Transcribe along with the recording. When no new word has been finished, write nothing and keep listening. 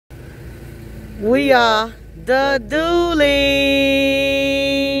We are the Doolings.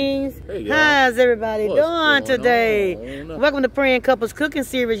 Hey, how's everybody doing today? On? Welcome to Praying Couples Cooking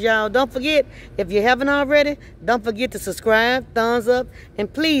Series, y'all. Don't forget, if you haven't already, don't forget to subscribe, thumbs up,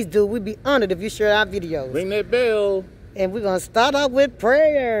 and please do. We'd be honored if you share our videos. Ring that bell. And we're going to start off with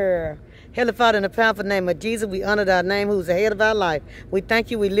prayer. Heavenly Father, in the powerful name of Jesus, we honor thy name who's the head of our life. We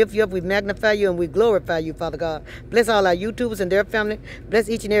thank you, we lift you up, we magnify you, and we glorify you, Father God. Bless all our YouTubers and their family. Bless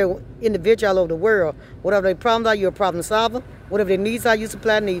each and every individual all over the world. Whatever their problems are, you're a problem solver. Whatever their needs are, you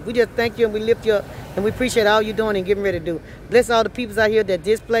supply needs. We just thank you and we lift you up, and we appreciate all you're doing and getting ready to do. Bless all the people out here that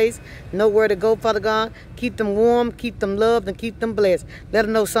displaced, know where to go, Father God. Keep them warm, keep them loved, and keep them blessed. Let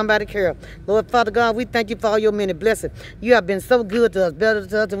them know somebody care. Lord, Father God, we thank you for all your many blessings. You have been so good to us, better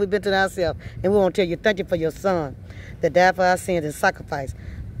to us than we've been to ourselves. And we want to tell you, thank you for your son that died for our sins and sacrifice.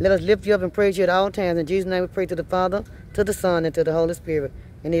 Let us lift you up and praise you at all times. In Jesus' name we pray to the Father, to the Son, and to the Holy Spirit.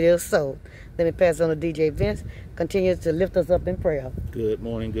 And it is so. Let me pass it on to DJ Vince. Continue to lift us up in prayer. Good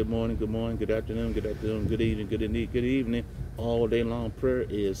morning, good morning, good morning, good afternoon, good evening, good evening. All day long, prayer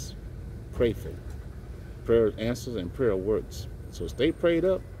is prayerful. Prayer answers and prayer works. So stay prayed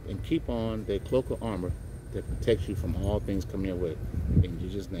up and keep on that cloak of armor that protects you from all things coming your way. In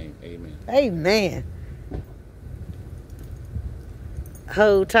Jesus' name, amen. Amen.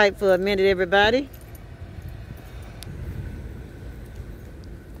 Hold tight for a minute, everybody.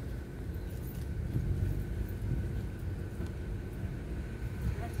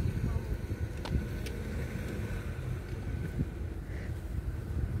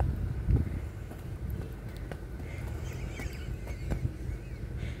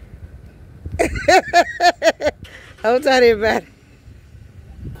 Hold tight, everybody.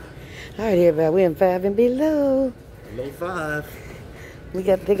 All right, everybody, we're in 5 and below. Below 5. They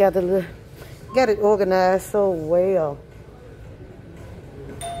got it organized so well.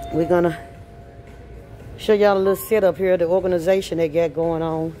 We're gonna show y'all a little setup here, the organization they got going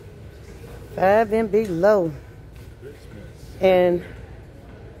on. 5 and below. And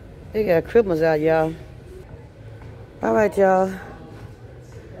they got Christmas out, y'all. All right, y'all.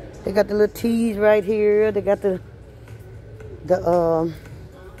 They got the little tees right here. They got the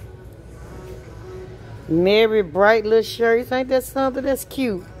Merry bright little shirts. Ain't that something? That's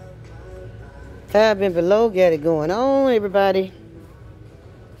cute. 5 and below got it going on, everybody.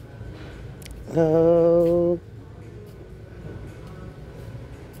 Oh,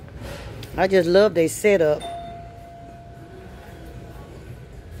 I just love their setup.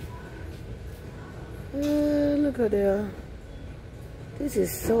 Look at that. This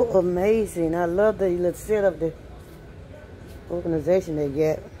is so amazing. I love the little setup, the organization they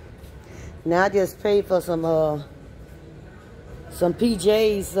get. Now I just paid for some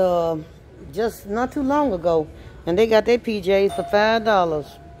PJs just not too long ago, and they got their PJs for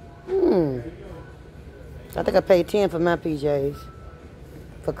 $5. I think I paid 10 for my PJs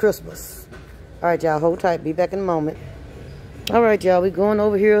for Christmas. All right, y'all, hold tight. Be back in a moment. All right, y'all, we going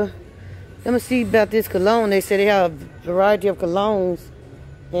over here. Let me see about this cologne. They say they have a variety of colognes,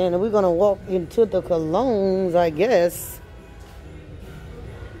 and we're gonna walk into the colognes, I guess.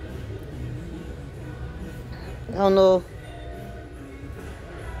 I don't know.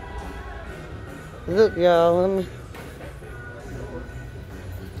 Look, y'all.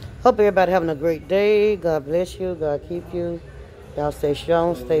 Hope everybody having a great day. God bless you. God keep you. Y'all stay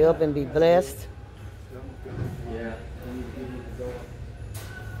strong, stay up, and be blessed.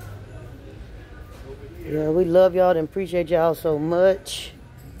 Yeah, we love y'all and appreciate y'all so much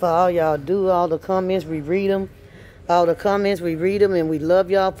for all y'all do. All the comments, we read them. All the comments, we read them, and we love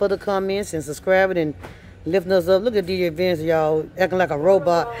y'all for the comments and subscribing and lifting us up. Look at DJ Vince, y'all, acting like a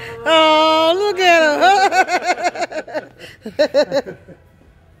robot. Oh, look at him.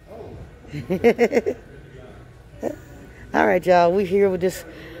 All right, y'all, we here with this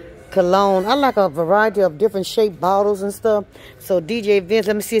cologne. I like a variety of different shaped bottles and stuff. So DJ Vince,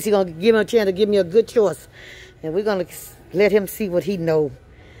 let me see if he's gonna give me a chance to give me a good choice, and we're gonna let him see what he know.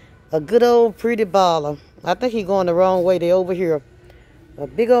 A good old pretty bottle. I think he's going the wrong way. They over here. A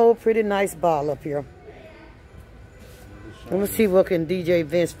big old pretty nice bottle up here. Let me see what can DJ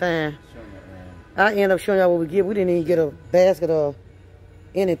Vince find. I end up showing y'all what we get. We didn't even get a basket or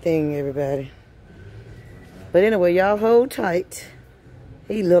anything, everybody. But anyway, y'all hold tight.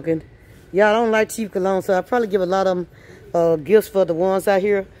 He looking. Y'all don't like cheap cologne, so I probably give a lot of them gifts for the ones out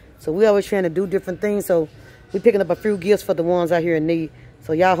here. So we always trying to do different things. So we picking up a few gifts for the ones out here in need.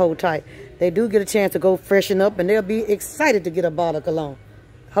 So y'all hold tight. They do get a chance to go freshen up, and they'll be excited to get a bottle of cologne.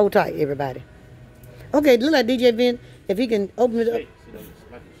 Hold tight, everybody. Okay, look like DJ Vin, if he can open it up.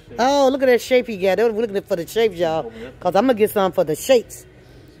 Oh, look at that shape he got. We're looking for the shapes, y'all. Because I'm going to get some for the shapes.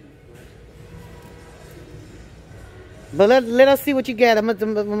 But let us see what you got. I'm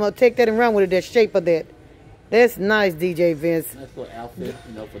gonna take that and run with it, that shape of that. That's nice, DJ Vince. Nice little outfit,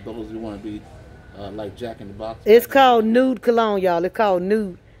 you know, for those who want to be like Jack in the Box. It's called Nude Cologne, y'all. It's called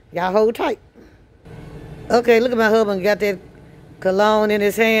Nude. Y'all hold tight. Okay, look at my husband. Got that cologne in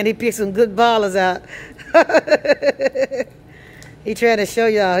his hand. He picked some good ballers out. He trying to show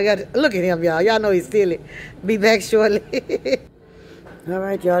y'all. Look at him, y'all. Y'all know he's silly. Be back shortly. All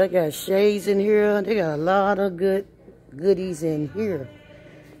right, y'all. They got shades in here. They got a lot of goodies in here.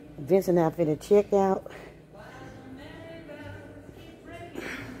 Vincent outfit to check out.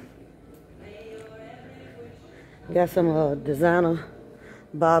 Got some designer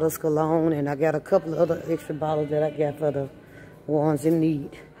bottles, cologne, and I got a couple of other extra bottles that I got for the ones in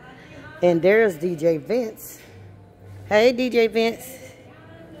need. And there's DJ Vince. Hey, DJ Vince.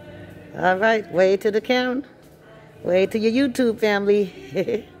 All right, wave to the camera. Wave to your YouTube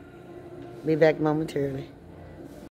family. Be back momentarily.